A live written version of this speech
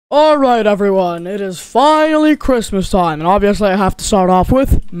Alright everyone, it is finally Christmas time, and obviously I have to start off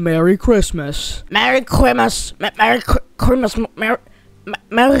with Merry Christmas. Merry Christmas. Merry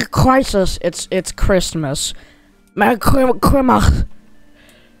Crisis. It's Christmas. Merry Christmas.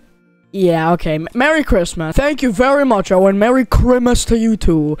 Yeah, okay, Merry Christmas. Thank you very much, Owen. Merry Christmas to you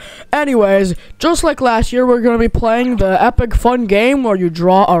too. Anyways, just like last year, we're gonna be playing the epic fun game where you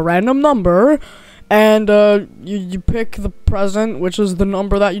draw a random number, and you pick the present, which is the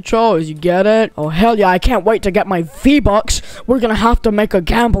number that you chose. You get it? Oh, hell yeah, I can't wait to get my V-Bucks. We're gonna have to make a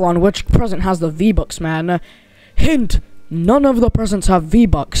gamble on which present has the V-Bucks, man. Hint, none of the presents have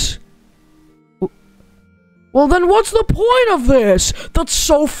V-Bucks. Well, then what's the point of this? That's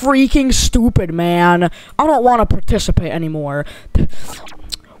so freaking stupid, man. I don't want to participate anymore.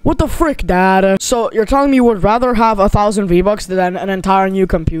 What the frick, Dad? So, you're telling me you would rather have 1,000 V-Bucks than an entire new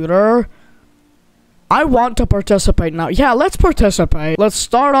computer? I want to participate now. Yeah, let's participate. Let's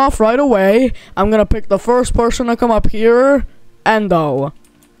start off right away. I'm gonna pick the first person to come up here. Endo.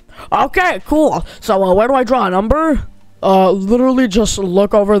 Okay, cool. So, where do I draw a number? Literally just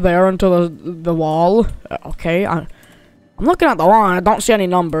look over there into the wall. Okay, I'm looking at the wall and I don't see any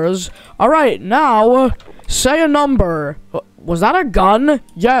numbers. Alright, now, say a number. Was that a gun?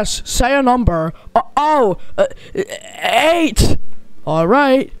 Yes, say a number. 8!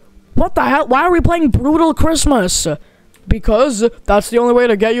 Alright. What the hell? Why are we playing Brutal Christmas? Because that's the only way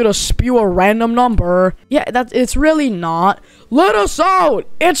to get you to spew a random number. Yeah, it's really not. Let us out!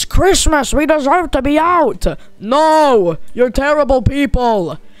 It's Christmas! We deserve to be out! No! You're terrible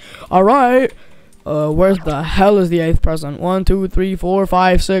people! Alright. Where the hell is the 8th present? 1, 2, 3, 4,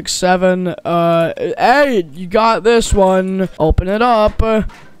 5, 6, 7. 8! You got this one. Open it up.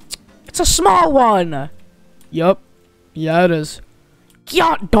 It's a small one! Yup. Yeah, it is.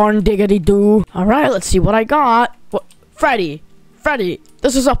 God darn diggity doo. Alright, let's see what I got. What? Freddy,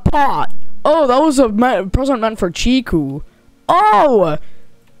 this is a pot. Oh, that was a present meant for Chiku. Oh,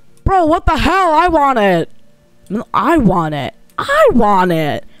 bro, what the hell? I want it. No, I want it.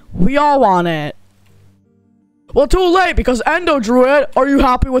 We all want it. Well, too late because Endo drew it. Are you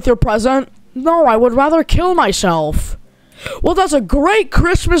happy with your present? No, I would rather kill myself. Well, that's a great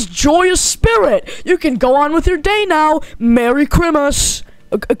Christmas joyous spirit. You can go on with your day now. Merry Christmas.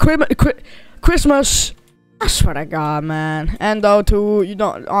 Christmas. I swear to God, man. Endo, too, you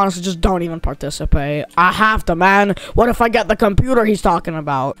don't, honestly, just don't even participate. I have to, man. What if I get the computer he's talking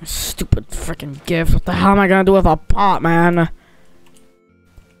about? Stupid freaking gift. What the hell am I gonna do with a pot, man?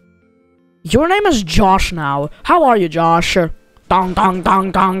 Your name is Josh now. How are you, Josh? Dong, dong,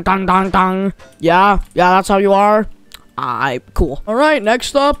 dong, dong, dong, dong, dong. Yeah, that's how you are? Cool. Alright,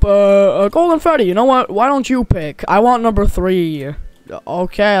 next up, Golden Freddy. You know what? Why don't you pick? I want number 3.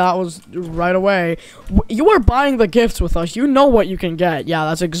 Okay, that was right away. You were buying the gifts with us. You know what you can get. Yeah,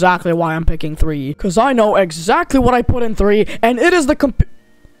 that's exactly why I'm picking 3. Because I know exactly what I put in 3, and it is the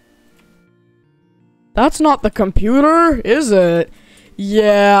That's not the computer, is it?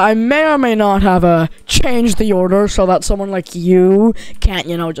 Yeah, I may or may not have, changed the order so that someone like you can't,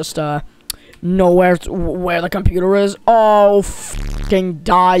 you know, just, know where the computer is. Oh, fucking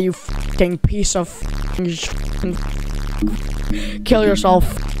die, you fucking piece of fucking kill yourself,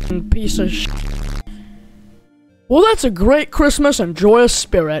 piece of shit. Well, that's a great Christmas and joyous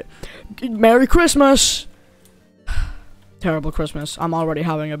spirit. Merry Christmas. Terrible Christmas. I'm already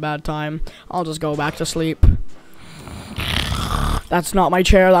having a bad time. I'll just go back to sleep. That's not my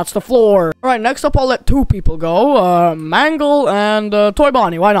chair, that's the floor. Alright, next up I'll let 2 people go. Mangle and Toy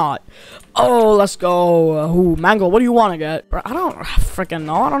Bonnie, why not? Oh, let's go. Mangle, what do you want to get? I don't freaking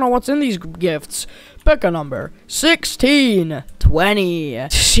know. I don't know what's in these gifts. Pick a number. 16. 20.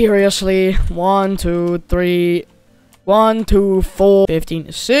 Seriously? 1, 2, 3. 1, 2, 4.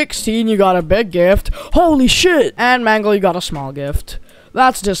 15. 16, you got a big gift. Holy shit. And Mangle, you got a small gift.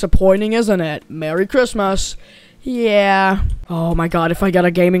 That's disappointing, isn't it? Merry Christmas. Yeah. Oh my god, if I get a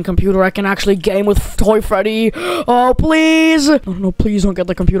gaming computer, I can actually game with Toy Freddy. Oh, please. No, please don't get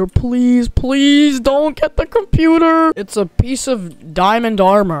the computer. Please don't get the computer. It's a piece of diamond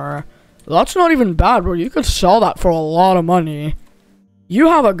armor. That's not even bad, bro. You could sell that for a lot of money. You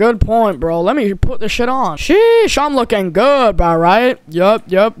have a good point, bro. Let me put this shit on. Sheesh, I'm looking good, bro, right? Yup,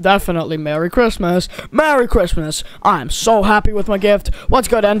 definitely. Merry Christmas. Merry Christmas. I'm so happy with my gift. What's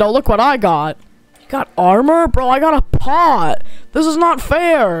good, Endo? Look what I got. Got armor? Bro, I got a pot. This is not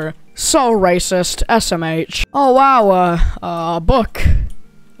fair. So racist. SMH. Oh, wow. A book.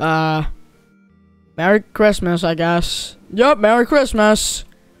 Merry Christmas, I guess. Yup, Merry Christmas.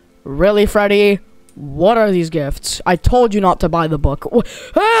 Really, Freddy? What are these gifts? I told you not to buy the book.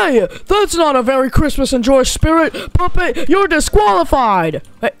 Hey, that's not a very Christmas and joyous spirit. Puppet, you're disqualified.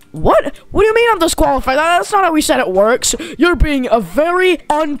 Wait, what? What do you mean I'm disqualified? That's not how we said it works. You're being a very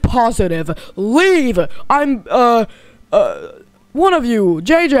unpositive. Leave. I'm, one of you,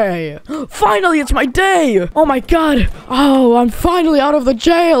 JJ. Finally, it's my day. Oh my god. Oh, I'm finally out of the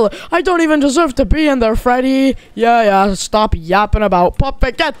jail. I don't even deserve to be in there, Freddy. Yeah, stop yapping about.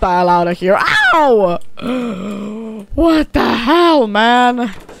 Puppet, get the hell out of here. Ow! What the hell,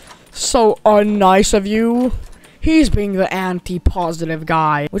 man? So unnice of you. He's being the anti-positive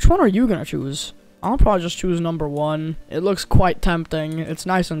guy. Which one are you gonna choose? I'll probably just choose number 1. It looks quite tempting. It's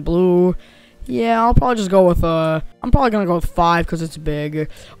nice and blue. Yeah, I'll probably just go with, I'm probably gonna go with 5 because it's big.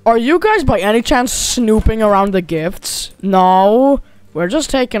 Are you guys by any chance snooping around the gifts? No? We're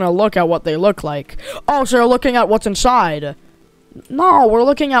just taking a look at what they look like. Oh, so you're looking at what's inside. No, we're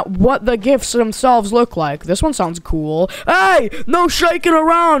looking at what the gifts themselves look like. This one sounds cool. Hey, no shaking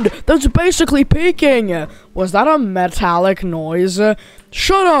around. That's basically peeking. Was that a metallic noise?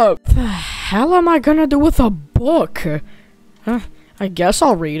 Shut up. The hell am I gonna do with a book? Huh? I guess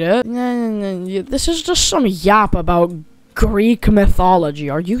I'll read it. This is just some yap about Greek mythology.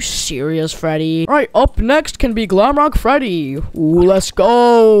 Are you serious, Freddy? Alright, up next can be Glamrock Freddy. Ooh, let's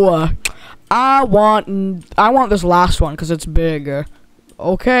go. I want this last one because it's big.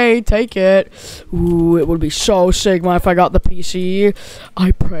 Okay, take it. Ooh, it would be so Sigma if I got the PC.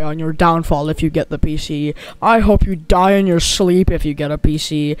 I pray on your downfall if you get the PC. I hope you die in your sleep if you get a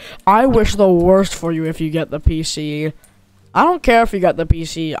PC. I wish the worst for you if you get the PC. I don't care if you got the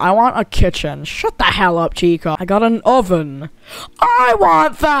PC. I want a kitchen. Shut the hell up, Chica. I got an oven. I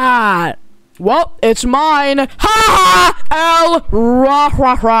want that. Well, it's mine. Ha ha! Rah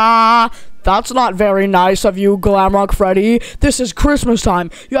rah rah. That's not very nice of you, Glamrock Freddy. This is Christmas time.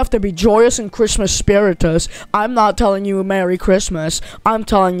 You have to be joyous and Christmas spiritus. I'm not telling you Merry Christmas. I'm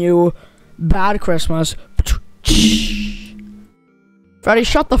telling you Bad Christmas. Freddy,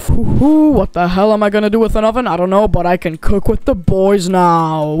 shut the what the hell am I gonna do with an oven? I don't know, but I can cook with the boys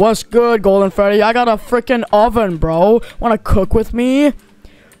now. What's good, Golden Freddy? I got a freaking oven, bro. Wanna cook with me?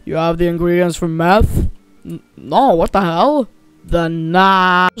 You have the ingredients for meth? No, what the hell? There's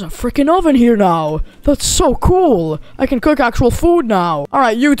a freaking oven here now. That's so cool. I can cook actual food now.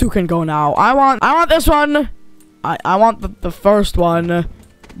 Alright, you two can go now. I want this one. I want the first one.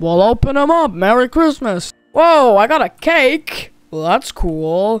 We'll open them up. Merry Christmas. Whoa, I got a cake. Well, that's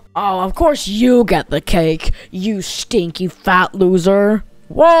cool. Oh, of course you get the cake, you stinky fat loser.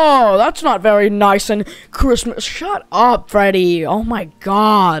 Whoa, that's not very nice and Christmas. Shut up, Freddy. Oh my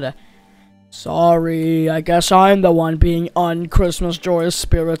god. Sorry, I guess I'm the one being un-Christmas joyous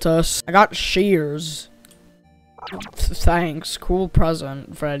spiritus. I got shears. Thanks, cool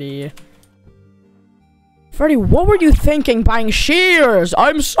present, Freddy. Freddy, what were you thinking buying shears?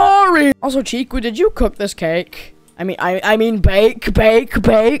 I'm sorry. Also, Chiku, did you cook this cake? I mean bake.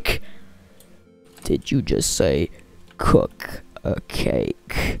 Did you just say cook a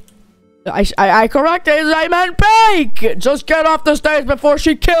cake? I corrected. I meant bake. Just get off the stage before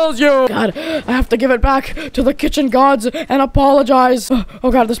she kills you. God, I have to give it back to the kitchen gods and apologize. Oh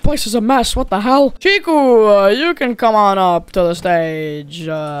god, this place is a mess. What the hell? Chiku, you can come on up to the stage.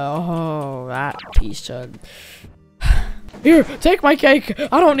 Oh, that piece of... Here, take my cake.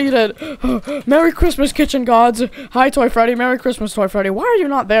 I don't need it. Merry Christmas, kitchen gods. Hi, Toy Freddy. Merry Christmas, Toy Freddy. Why are you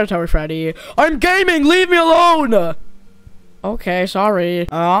not there, Toy Freddy? I'm gaming. Leave me alone. Okay, sorry.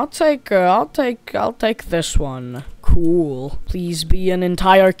 I'll take this one. Cool. Please be an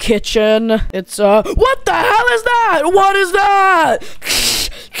entire kitchen. It's what the hell is that? What is that?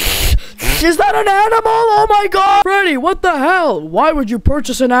 Is that an animal? Oh my god! Freddy, what the hell? Why would you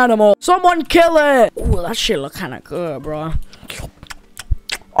purchase an animal? Someone kill it! Ooh, that shit look kinda good, bro.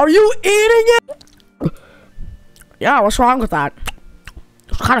 Are you eating it? Yeah, what's wrong with that?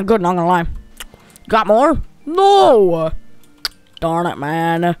 It's kinda good, not gonna lie. Got more? No! Darn it,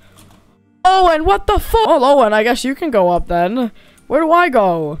 man. Owen, what the fuck? Oh, Owen, I guess you can go up then. Where do I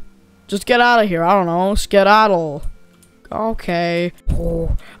go? Just get out of here. I don't know. Skedaddle. Okay.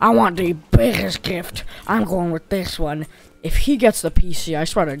 Oh, I want the biggest gift. I'm going with this one. If he gets the PC, I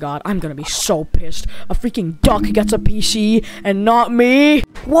swear to God, I'm gonna be so pissed. A freaking duck gets a PC and not me.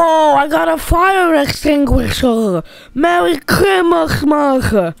 Whoa, I got a fire extinguisher. Merry Christmas.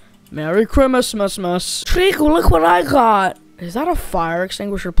 Merry Christmas. Chico, look what I got. Is that a fire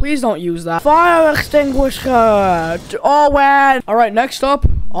extinguisher? Please don't use that. Fire extinguisher! Owen! Alright, next up,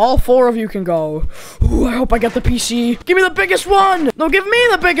 all 4 of you can go. Ooh, I hope I get the PC. Give me the biggest one! No, give me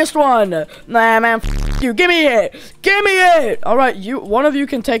the biggest one! Nah, man, f you. Give me it! Give me it! Alright, one of you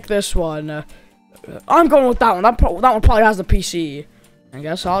can take this one. I'm going with that one. That one probably has the PC. I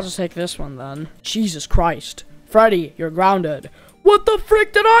guess I'll just take this one then. Jesus Christ. Freddy, you're grounded. What the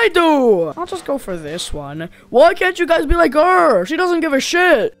frick did I do? I'll just go for this one. Why can't you guys be like her? She doesn't give a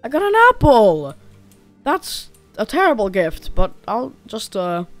shit. I got an apple. That's a terrible gift, but I'll just,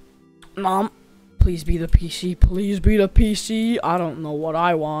 Mom, please be the PC. Please be the PC. I don't know what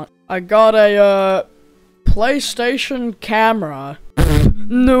I want. I got a, PlayStation camera.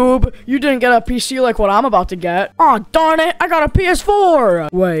 Noob, you didn't get a PC like what I'm about to get. Aw, darn it, I got a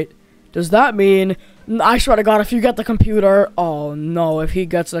PS4! Wait, does that mean... I swear to God, if you get the computer... Oh no, if he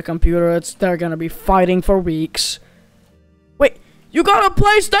gets the computer, they're gonna be fighting for weeks. Wait, you got a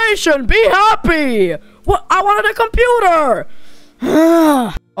PlayStation! Be happy! What? I wanted a computer!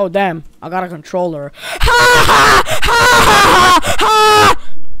 Oh damn, I got a controller.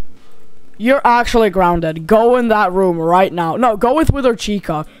 You're actually grounded. Go in that room right now. No, go with Wither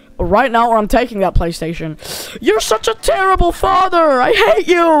Chica. Right now, or I'm taking that PlayStation. You're such a terrible father! I hate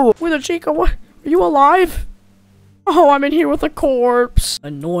you! Wither Chica, what? Are you alive? Oh, I'm in here with a corpse.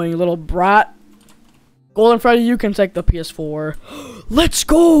 Annoying little brat. Golden Freddy, you can take the PS4. Let's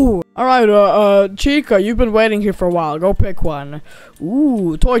go! Alright, Chica, you've been waiting here for a while. Go pick one.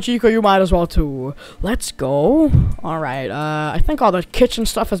 Ooh, Toy Chica, you might as well too. Let's go. Alright, I think all the kitchen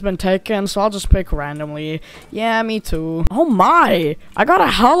stuff has been taken, so I'll just pick randomly. Yeah, me too. Oh my! I got a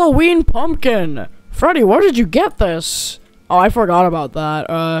Halloween pumpkin! Freddy, where did you get this? Oh, I forgot about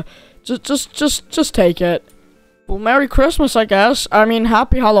that. Just take it. Well, Merry Christmas, I guess. I mean,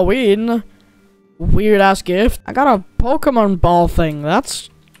 Happy Halloween. Weird ass gift. I got a Pokemon ball thing. That's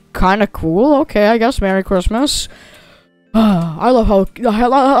kind of cool. Okay, I guess Merry Christmas. I love how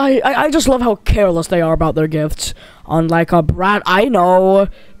I just love how careless they are about their gifts. Unlike a brat I know.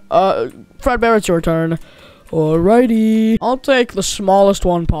 Fredbear, it's your turn. Alrighty. I'll take the smallest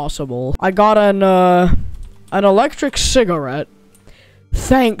one possible. I got an electric cigarette.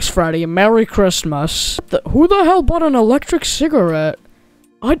 Thanks, Freddy. Merry Christmas. Who the hell bought an electric cigarette?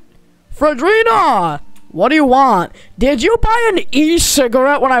 Fredrina! What do you want? Did you buy an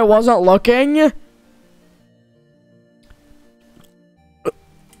e-cigarette when I wasn't looking?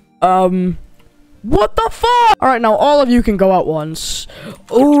 What the fuck? Alright, now all of you can go at once.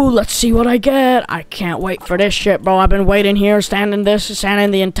 Ooh, let's see what I get. I can't wait for this shit, bro. I've been waiting here, standing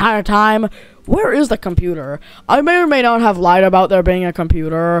the entire time. Where is the computer? I may or may not have lied about there being a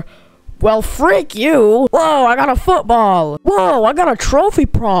computer. Well, freak you! Whoa, I got a football! Whoa, I got a trophy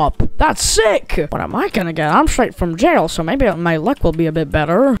prop! That's sick! What am I gonna get? I'm straight from jail, so maybe my luck will be a bit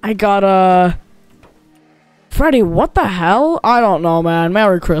better. I got a... Freddy, what the hell? I don't know, man.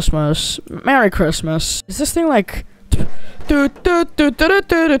 Merry Christmas. Merry Christmas. Is this thing like...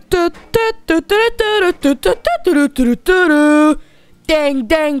 Dang,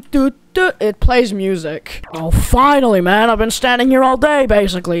 dang, it plays music. Oh, finally, man. I've been standing here all day,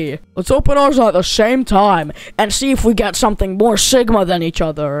 basically. Let's open ours at the same time and see if we get something more Sigma than each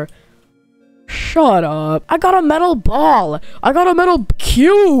other. Shut up. I got a metal ball. I got a metal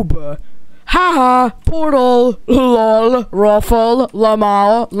cube. Haha. Portal. Lol. Ruffle.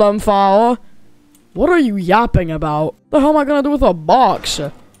 Lamau. Lamfao. What are you yapping about? The hell am I gonna do with a box?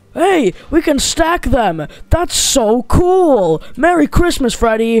 Hey, we can stack them. That's so cool. Merry Christmas,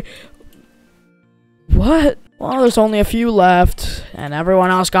 Freddy. What? Well, there's only a few left, and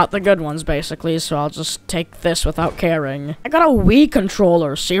everyone else got the good ones, basically, so I'll just take this without caring. I got a Wii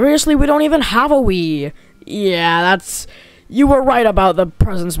controller. Seriously? We don't even have a Wii. Yeah, that's... You were right about the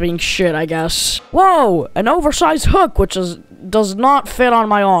presents being shit, I guess. Whoa! An oversized hook, which does not fit on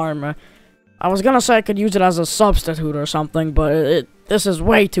my arm. I was gonna say I could use it as a substitute or something, but this is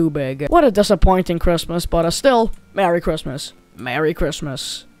way too big. What a disappointing Christmas, but still, Merry Christmas. Merry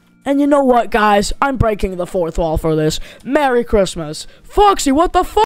Christmas. And you know what, guys? I'm breaking the fourth wall for this. Merry Christmas. Foxy, what the fuck?